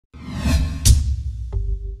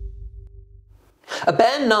A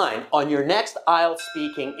band 9 on your next IELTS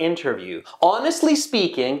speaking interview. Honestly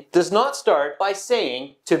speaking does not start by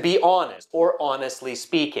saying to be honest or honestly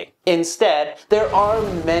speaking. Instead, there are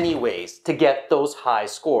many ways to get those high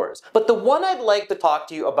scores. But the one I'd like to talk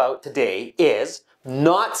to you about today is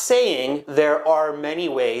not saying there are many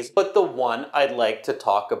ways, but the one I'd like to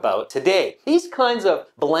talk about today. These kinds of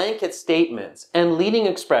blanket statements and leading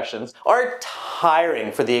expressions are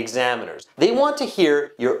tiring for the examiners. They want to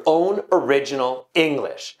hear your own original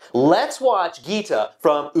English. Let's watch Geeta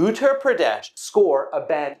from Uttar Pradesh score a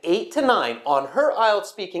band 8 to 9 on her IELTS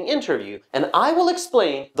speaking interview, and I will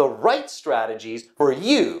explain the right strategies for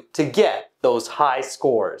you to get those high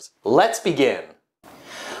scores. Let's begin.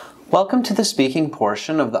 Welcome to the speaking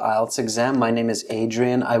portion of the IELTS exam. My name is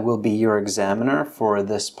Adrian. I will be your examiner for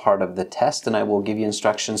this part of the test, and I will give you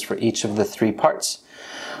instructions for each of the 3 parts.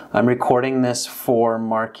 I'm recording this for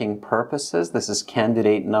marking purposes. This is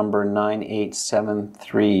candidate number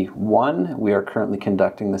 98731. We are currently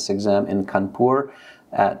conducting this exam in Kanpur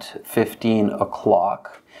at 15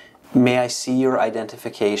 o'clock. May I see your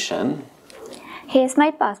identification? Here's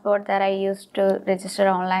my passport that I used to register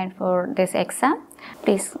online for this exam.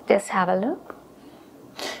 Please just have a look.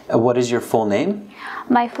 What is your full name?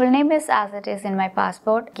 My full name is as it is in my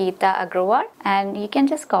passport, Geeta Agrawal, and you can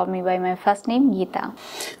just call me by my first name, Geeta.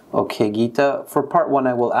 Okay, Geeta, for part 1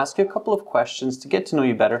 I will ask you a couple of questions to get to know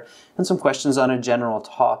you better and some questions on a general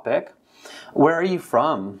topic. Where are you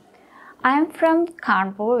from? I am from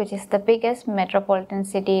Kanpur, which is the biggest metropolitan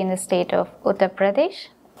city in the state of Uttar Pradesh.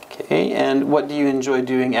 Okay, and what do you enjoy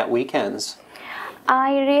doing at weekends?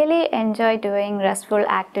 I really enjoy doing restful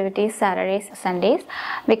activities Saturdays, Sundays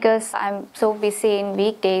because I'm so busy in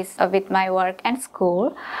weekdays with my work and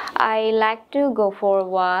school. I like to go for a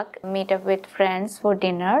walk, meet up with friends for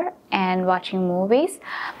dinner and watching movies.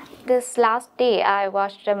 This last day I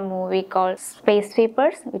watched a movie called Space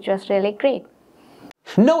Sweepers, which was really great.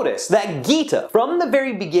 Notice that Geeta, from the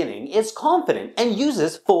very beginning, is confident and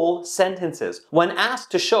uses full sentences. When asked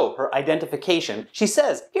to show her identification, she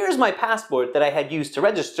says, "Here's my passport that I had used to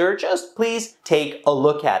register, just please take a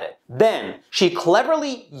look at it." Then, she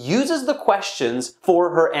cleverly uses the questions for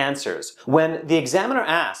her answers. When the examiner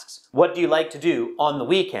asks, "What do you like to do on the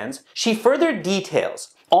weekends?" she further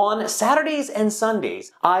details, "On Saturdays and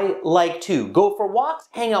Sundays, I like to go for walks,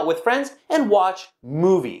 hang out with friends, and watch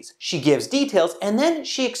movies." She gives details and then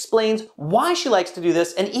she explains why she likes to do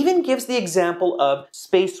this and even gives the example of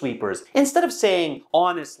space sweepers. Instead of saying,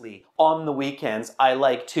 "Honestly, on the weekends, I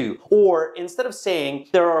like to," or instead of saying,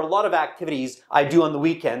 "There are a lot of activities I do on the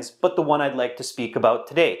weekends, but the one I'd like to speak about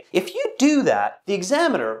today." If you do that, the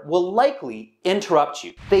examiner will likely interrupt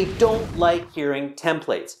you. They don't like hearing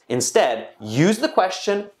templates. Instead, use the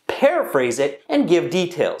question, paraphrase it, and give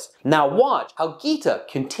details. Now watch how Geeta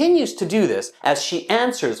continues to do this as she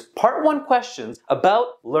answers part 1 questions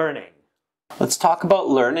about learning. Let's talk about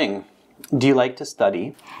learning. Do you like to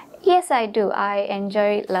study? Yes, I do. I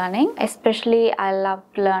enjoy learning. Especially, I love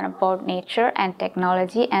to learn about nature and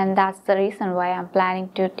technology, and that's the reason why I'm planning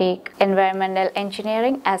to take environmental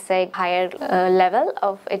engineering as a higher level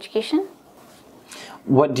of education.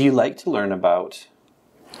 What do you like to learn about?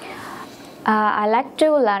 I like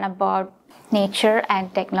to learn about nature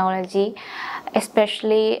and technology,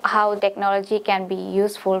 especially how technology can be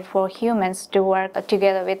useful for humans to work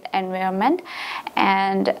together with environment.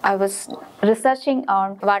 And I was researching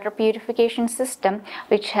on water purification system,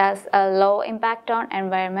 which has a low impact on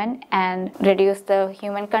environment and reduce the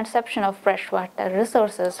human consumption of freshwater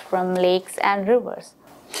resources from lakes and rivers.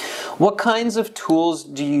 What kinds of tools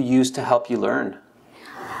do you use to help you learn?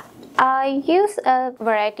 I use a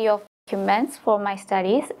variety of documents for my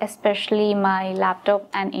studies, especially my laptop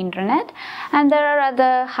and internet, and there are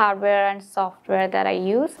other hardware and software that I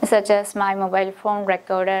use, such as my mobile phone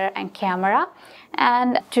recorder and camera.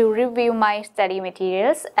 And to review my study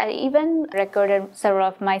materials, I even recorded several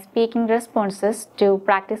of my speaking responses to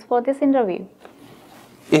practice for this interview.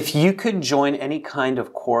 If you could join any kind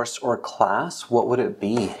of course or class, what would it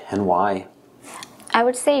be and why? I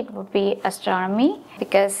would say it would be astronomy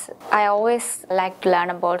because I always like to learn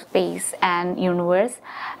about space and universe,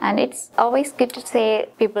 and it's always good to say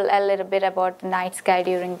people a little bit about the night sky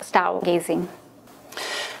during stargazing.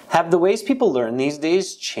 Have the ways people learn these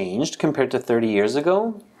days changed compared to 30 years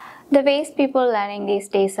ago? The ways people learning these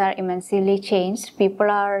days are immensely changed. People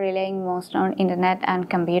are relying most on internet and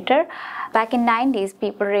computer. Back in 90s,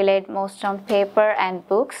 people relied most on paper and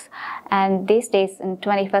books. And these days, in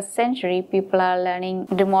 21st century, people are learning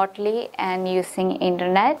remotely and using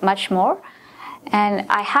internet much more. And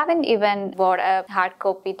I haven't even bought a hard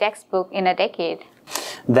copy textbook in a decade.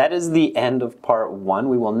 That is the end of part 1.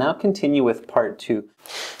 We will now continue with part 2.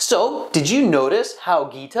 So, did you notice how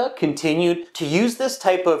Geeta continued to use this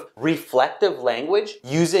type of reflective language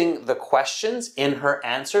using the questions in her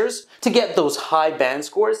answers to get those high band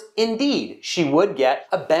scores? Indeed, she would get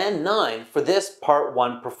a band 9 for this part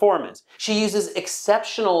 1 performance. She uses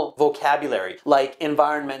exceptional vocabulary like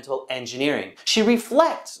environmental engineering. She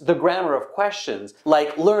reflects the grammar of questions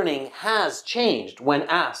like learning has changed when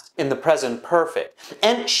asked in the present perfect.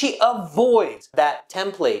 And she avoids that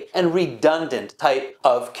template and redundant type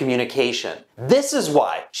of communication. This is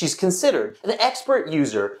why she's considered an expert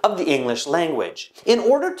user of the English language. In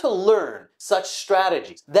order to learn such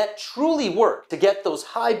strategies that truly work to get those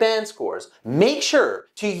high band scores, make sure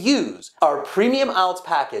to use our premium IELTS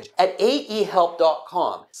package at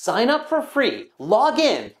aehelp.com. Sign up for free, log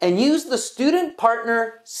in, and use the student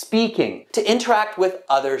partner speaking to interact with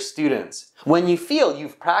other students. When you feel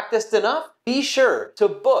you've practiced enough, be sure to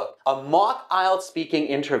book a mock IELTS speaking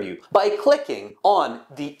interview by clicking on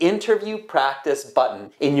the interview practice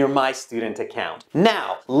button in your My Student account.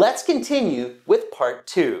 Now, let's continue with part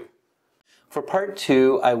 2. For part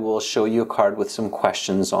 2, I will show you a card with some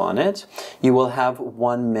questions on it. You will have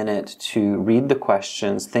 1 minute to read the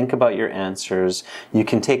questions, think about your answers. You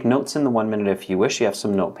can take notes in the 1 minute if you wish. You have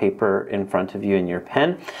some note paper in front of you and your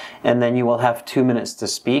pen. And then you will have 2 minutes to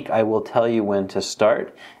speak. I will tell you when to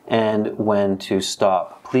start and when to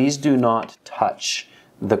stop. Please do not touch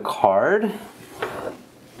the card.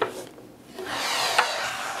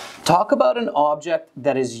 Talk about an object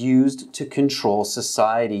that is used to control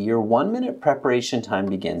society. Your 1 minute preparation time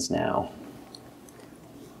begins now.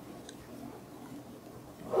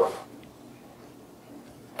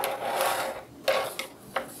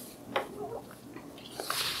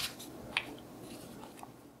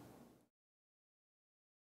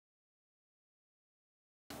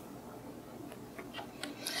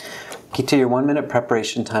 Geeta, your 1 minute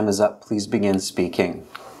preparation time is up. Please begin speaking.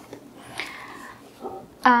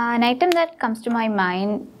 An item that comes to my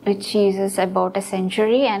mind, which uses about a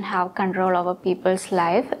century and have control over people's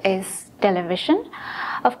life, is television.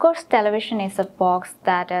 Of course, television is a box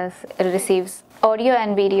that receives audio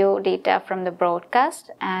and video data from the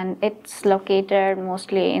broadcast, and it's located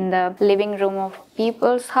mostly in the living room of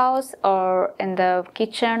people's house or in the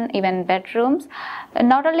kitchen, even bedrooms.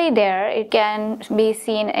 Not only there, it can be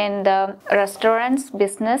seen in the restaurants,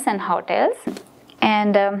 business and hotels.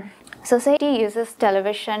 And society uses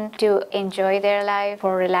television to enjoy their life,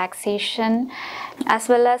 for relaxation, as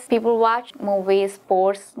well as people watch movies,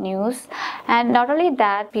 sports, news. And not only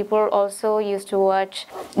that, people also used to watch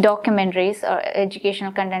documentaries or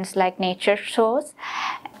educational contents like nature shows.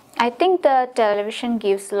 I think the television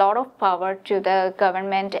gives a lot of power to the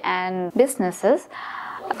government and businesses.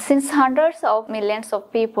 Since hundreds of millions of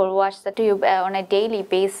people watch the tube on a daily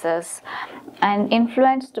basis and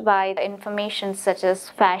influenced by the information such as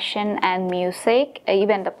fashion and music,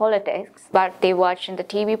 even the politics, but they watch in the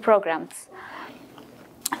TV programs.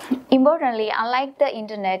 Importantly, unlike the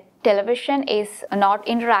internet, television is not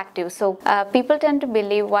interactive, so people tend to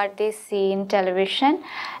believe what they see in television,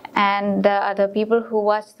 and the other people who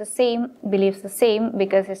watch the same believes the same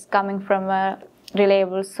because it's coming from a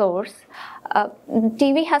reliable source.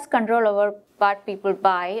 TV has control over what people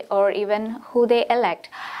buy or even who they elect,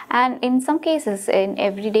 and in some cases in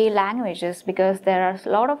everyday languages, because there are a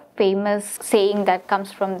lot of famous saying that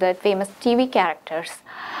comes from the famous TV characters.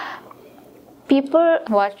 People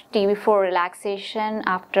watch TV for relaxation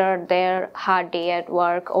after their hard day at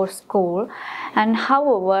work or school. And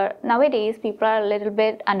however, nowadays people are a little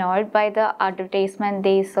bit annoyed by the advertisement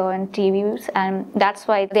they saw on TVs, and that's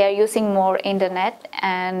why they are using more internet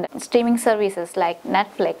and streaming services like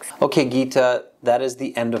Netflix. Okay, Geeta, that is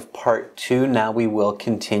the end of part 2. Now we will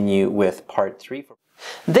continue with part 3.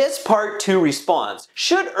 This part 2 response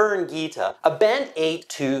should earn Geeta a band 8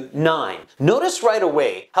 to 9. Notice right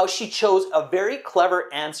away how she chose a very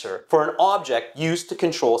clever answer for an object used to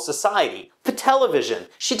control society. The television.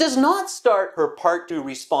 She does not start her part 2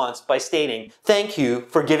 response by stating, "Thank you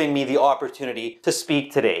for giving me the opportunity to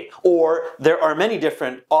speak today," or "There are many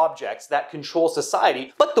different objects that control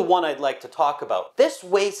society, but the one I'd like to talk about." This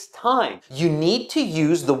wastes time. You need to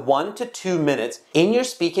use the 1 to 2 minutes in your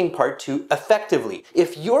speaking part 2 effectively.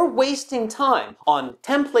 If you're wasting time on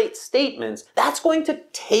template statements, that's going to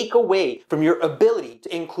take away from your ability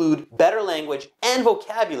to include better language and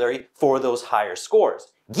vocabulary for those higher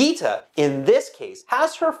scores. Geeta, in this case,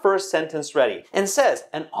 has her first sentence ready and says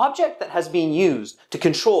an object that has been used to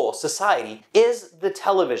control society is the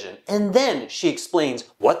television. And then she explains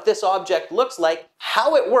what this object looks like,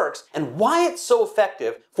 how it works, and why it's so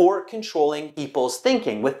effective for controlling people's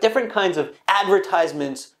thinking with different kinds of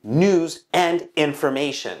advertisements, news, and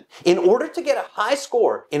information. In order to get a high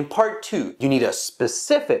score in part 2, you need a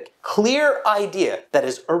specific, clear idea that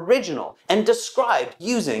is original and described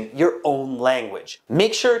using your own language.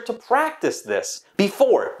 Make sure to practice this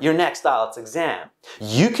before your next IELTS exam.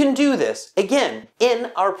 You can do this, again,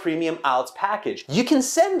 in our premium IELTS package. You can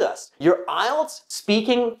send us your IELTS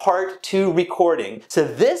speaking part 2 recording to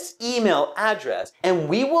this email address and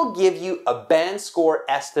we will give you a band score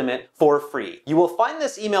estimate for free. You will find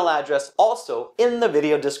this email address also in the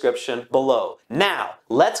video description below. Now,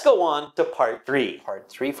 let's go on to part 3.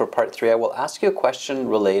 For part 3, I will ask you a question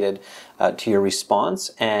related to your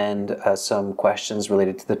response and some questions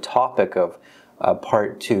related to the topic of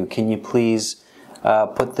part 2. Can you please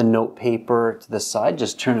put the note paper to the side?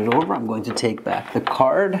 Just turn it over. I'm going to take back the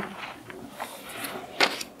card.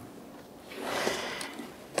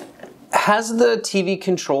 Has the TV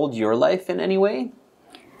controlled your life in any way?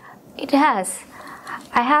 It has.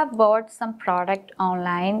 I have bought some product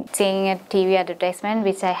online, seeing a TV advertisement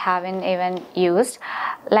which I haven't even used,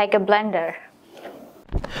 like a blender.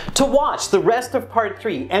 To watch the rest of part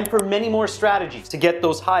 3 and for many more strategies to get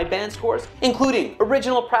those high band scores, including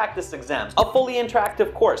original practice exams, a fully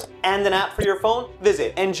interactive course, and an app for your phone,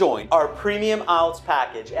 visit and join our premium IELTS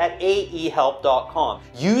package at aehelp.com.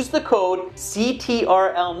 Use the code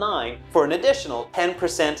CTRL9 for an additional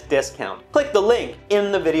 10% discount. Click the link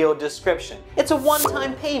in the video description. It's a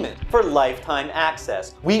one-time payment for lifetime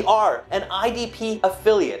access. We are an IDP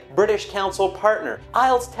affiliate, British Council partner,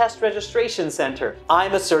 IELTS Test Registration Center.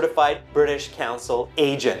 I'm a certified British Council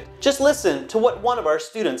agent. Just listen to what one of our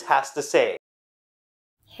students has to say.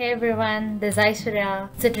 Hey everyone, this is Aishwarya.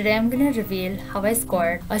 So today I'm going to reveal how I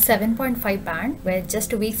scored a 7.5 band with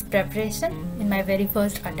just a week's preparation in my very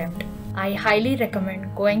first attempt. I highly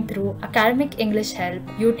recommend going through Academic English Help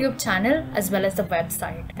YouTube channel as well as the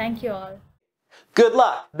website. Thank you all. Good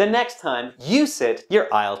luck the next time you sit your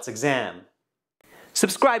IELTS exam.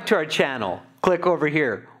 Subscribe to our channel. Click over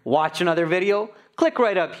here. Watch another video. Click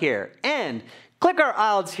right up here and click our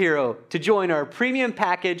IELTS Hero to join our premium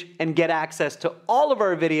package and get access to all of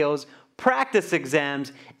our videos, practice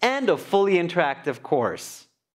exams, and a fully interactive course.